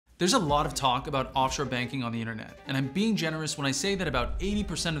There's a lot of talk about offshore banking on the internet, and I'm being generous when I say that about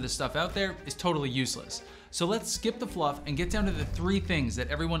 80% of the stuff out there is totally useless. So let's skip the fluff and get down to the 3 things that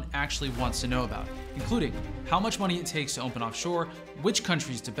everyone actually wants to know about, including how much money it takes to open offshore, which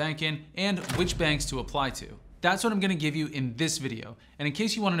countries to bank in, and which banks to apply to. That's what I'm gonna give you in this video. And in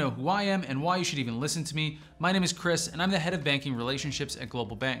case you wanna know who I am and why you should even listen to me, my name is Chris and I'm the head of banking relationships at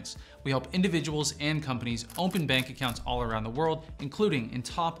Global Banks. We help individuals and companies open bank accounts all around the world, including in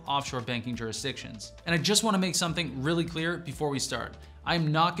top offshore banking jurisdictions. And I just wanna make something really clear before we start.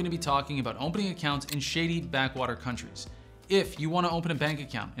 I'm not gonna be talking about opening accounts in shady backwater countries. If you want to open a bank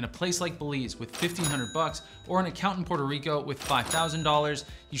account in a place like Belize with $1,500 or an account in Puerto Rico with $5,000,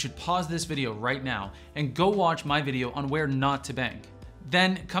 you should pause this video right now and go watch my video on where not to bank.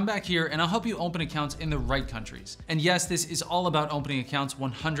 Then come back here and I'll help you open accounts in the right countries. And yes, this is all about opening accounts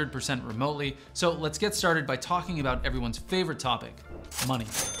 100% remotely. So let's get started by talking about everyone's favorite topic, money.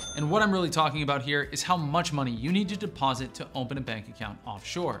 And what I'm really talking about here is how much money you need to deposit to open a bank account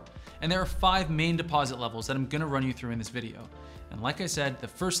offshore. And there are 5 main deposit levels that I'm gonna run you through in this video. And like I said, the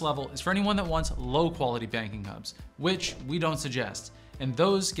first level is for anyone that wants low quality banking hubs, which we don't suggest. And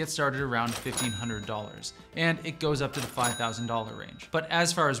those get started around $1,500, and it goes up to the $5,000 range. But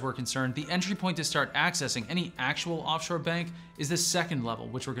as far as we're concerned, the entry point to start accessing any actual offshore bank is the second level,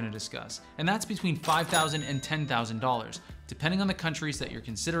 which we're gonna discuss. And that's between $5,000 and $10,000, depending on the countries that you're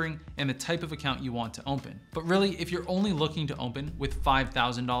considering and the type of account you want to open. But really, if you're only looking to open with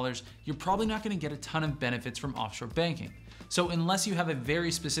 $5,000, you're probably not gonna get a ton of benefits from offshore banking. So unless you have a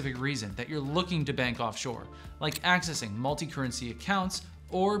very specific reason that you're looking to bank offshore, like accessing multi-currency accounts,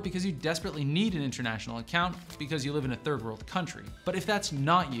 or because you desperately need an international account because you live in a third world country. But if that's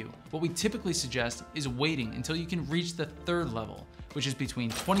not you, what we typically suggest is waiting until you can reach the third level, which is between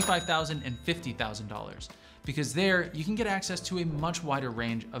 $25,000 and $50,000. Because there you can get access to a much wider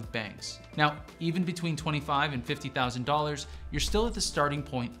range of banks. Now, even between $25,000 and $50,000, you're still at the starting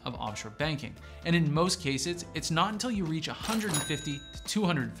point of offshore banking. And in most cases, it's not until you reach $150,000 to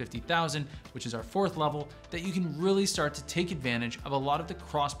 $250,000, which is our 4th level, that you can really start to take advantage of a lot of the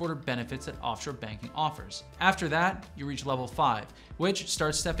cross-border benefits that offshore banking offers. After that, you reach level 5, which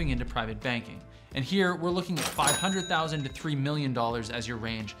starts stepping into private banking. And here we're looking at $500,000 to $3 million as your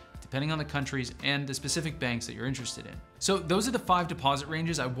range, depending on the countries and the specific banks that you're interested in. So those are the 5 deposit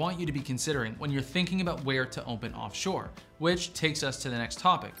ranges I want you to be considering when you're thinking about where to open offshore, which takes us to the next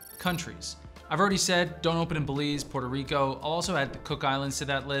topic, countries. I've already said don't open in Belize, Puerto Rico. I'll also add the Cook Islands to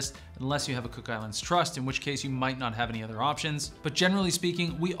that list, unless you have a Cook Islands trust, in which case you might not have any other options. But generally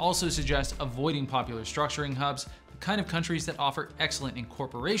speaking, we also suggest avoiding popular structuring hubs, the kind of countries that offer excellent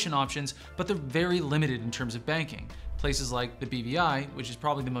incorporation options, but they're very limited in terms of banking. Places like the BVI, which is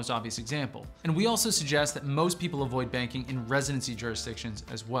probably the most obvious example. And we also suggest that most people avoid banking in residency jurisdictions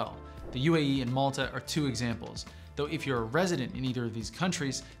as well. The UAE and Malta are 2 examples. Though if you're a resident in either of these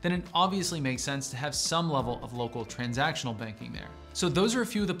countries, then it obviously makes sense to have some level of local transactional banking there. So those are a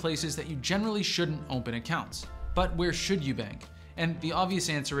few of the places that you generally shouldn't open accounts. But where should you bank? And the obvious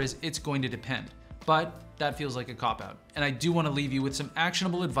answer is it's going to depend. But that feels like a cop-out. And I do want to leave you with some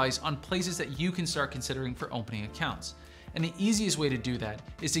actionable advice on places that you can start considering for opening accounts. And the easiest way to do that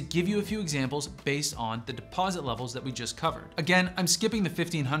is to give you a few examples based on the deposit levels that we just covered. Again, I'm skipping the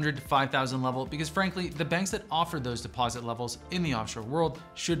 $1,500 to $5,000 level because frankly, the banks that offer those deposit levels in the offshore world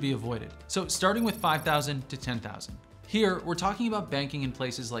should be avoided. So starting with $5,000 to $10,000. Here, we're talking about banking in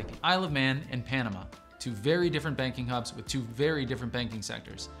places like the Isle of Man and Panama, 2 very different banking hubs with 2 very different banking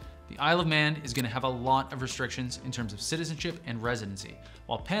sectors. The Isle of Man is going to have a lot of restrictions in terms of citizenship and residency,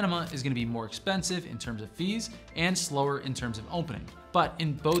 while Panama is going to be more expensive in terms of fees and slower in terms of opening. But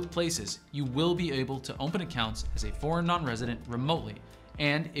in both places, you will be able to open accounts as a foreign non-resident remotely.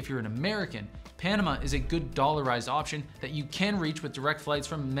 And if you're an American, Panama is a good dollarized option that you can reach with direct flights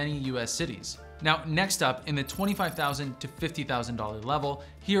from many US cities. Now, next up, in the $25,000 to $50,000 level,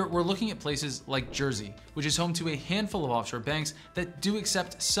 here we're looking at places like Jersey, which is home to a handful of offshore banks that do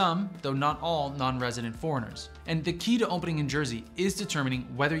accept some, though not all, non-resident foreigners. And the key to opening in Jersey is determining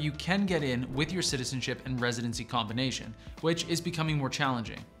whether you can get in with your citizenship and residency combination, which is becoming more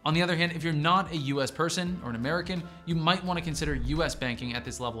challenging. On the other hand, if you're not a US person or an American, you might want to consider US banking at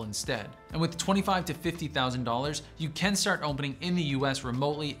this level instead. And with $25,000 to $50,000, you can start opening in the US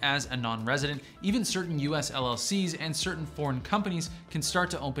remotely as a non-resident. Even certain US LLCs and certain foreign companies can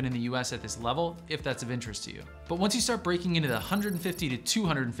start to open in the US at this level if that's of interest to you. But once you start breaking into the $150,000 to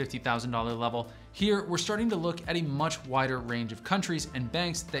 $250,000 level, here we're starting to look at a much wider range of countries and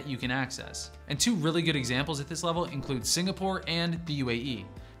banks that you can access. And 2 really good examples at this level include Singapore and the UAE.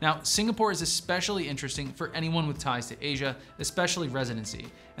 Now, Singapore is especially interesting for anyone with ties to Asia, especially residency,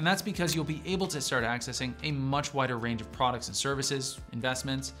 and that's because you'll be able to start accessing a much wider range of products and services,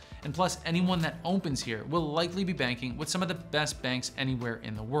 investments, and plus anyone that opens here will likely be banking with some of the best banks anywhere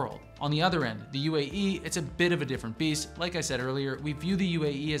in the world. On the other end, the UAE, it's a bit of a different beast. Like I said earlier, we view the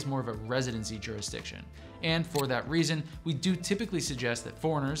UAE as more of a residency jurisdiction, and for that reason, we do typically suggest that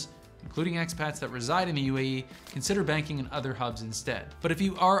foreigners, including expats that reside in the UAE, consider banking in other hubs instead. But if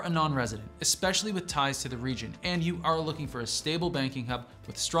you are a non-resident, especially with ties to the region, and you are looking for a stable banking hub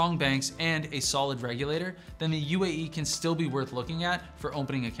with strong banks and a solid regulator, then the UAE can still be worth looking at for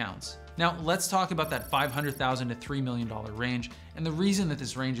opening accounts. Now, let's talk about that $500,000 to $3 million range, and the reason that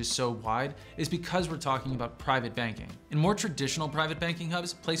this range is so wide is because we're talking about private banking. In more traditional private banking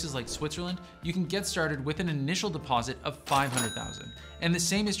hubs, places like Switzerland, you can get started with an initial deposit of $500,000. And the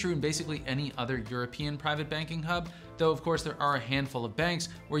same is true in basically any other European private banking hub, though of course there are a handful of banks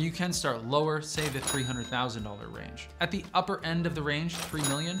where you can start lower, say the $300,000 range. At the upper end of the range, $3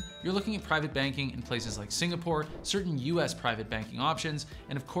 million, you're looking at private banking in places like Singapore, certain US private banking options,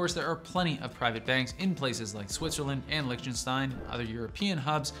 and of course there are plenty of private banks in places like Switzerland and Liechtenstein, other European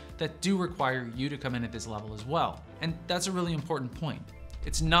hubs that do require you to come in at this level as well. And that's a really important point.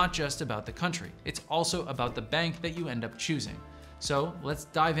 It's not just about the country, it's also about the bank that you end up choosing. So let's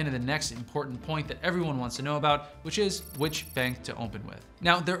dive into the next important point that everyone wants to know about, which is which bank to open with.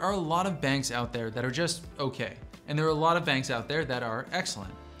 Now, there are a lot of banks out there that are just okay, and there are a lot of banks out there that are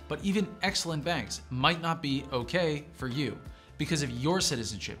excellent. But even excellent banks might not be okay for you because of your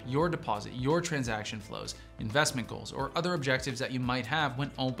citizenship, your deposit, your transaction flows, investment goals, or other objectives that you might have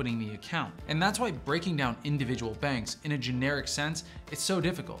when opening the account. And that's why breaking down individual banks in a generic sense is so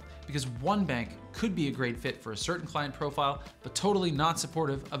difficult, because one bank could be a great fit for a certain client profile, but totally not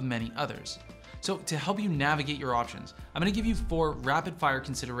supportive of many others. So to help you navigate your options, I'm gonna give you 4 rapid fire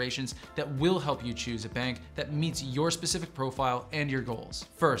considerations that will help you choose a bank that meets your specific profile and your goals.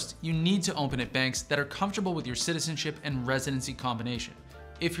 First, you need to open at banks that are comfortable with your citizenship and residency combination.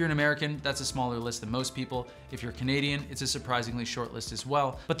 If you're an American, that's a smaller list than most people. If you're Canadian, it's a surprisingly short list as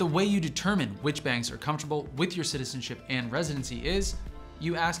well. But the way you determine which banks are comfortable with your citizenship and residency is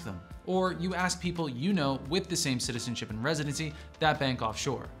you ask them. Or you ask people you know with the same citizenship and residency that bank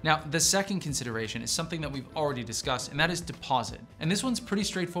offshore. Now, the second consideration is something that we've already discussed, and that is deposit. And this one's pretty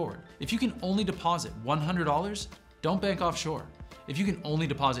straightforward. If you can only deposit $100, don't bank offshore. If you can only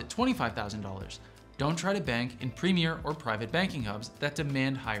deposit $25,000, don't try to bank in premier or private banking hubs that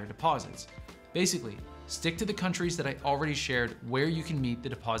demand higher deposits. Basically, stick to the countries that I already shared where you can meet the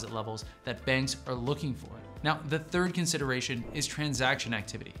deposit levels that banks are looking for. Now, the third consideration is transaction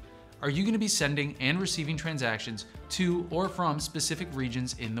activity. Are you going to be sending and receiving transactions to or from specific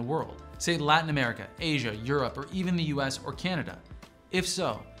regions in the world? Say Latin America, Asia, Europe, or even the US or Canada. If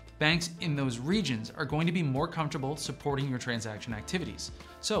so, banks in those regions are going to be more comfortable supporting your transaction activities.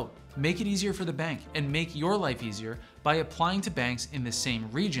 So make it easier for the bank and make your life easier by applying to banks in the same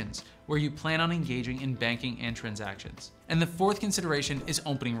regions where you plan on engaging in banking and transactions. And the fourth consideration is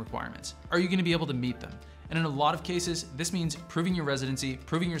opening requirements. Are you going to be able to meet them? And in a lot of cases, this means proving your residency,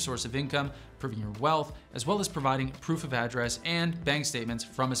 proving your source of income, proving your wealth, as well as providing proof of address and bank statements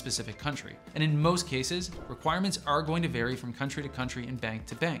from a specific country. And in most cases, requirements are going to vary from country to country and bank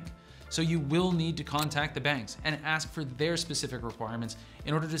to bank. So you will need to contact the banks and ask for their specific requirements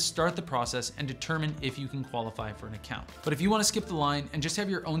in order to start the process and determine if you can qualify for an account. But if you want to skip the line and just have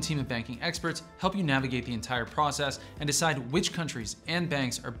your own team of banking experts help you navigate the entire process and decide which countries and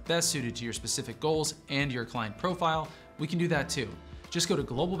banks are best suited to your specific goals and your client profile, we can do that too. Just go to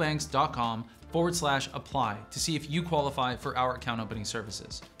globalbanks.com/apply to see if you qualify for our account opening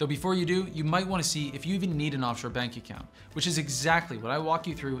services. Though before you do, you might want to see if you even need an offshore bank account, which is exactly what I walk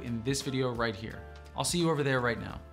you through in this video right here. I'll see you over there right now.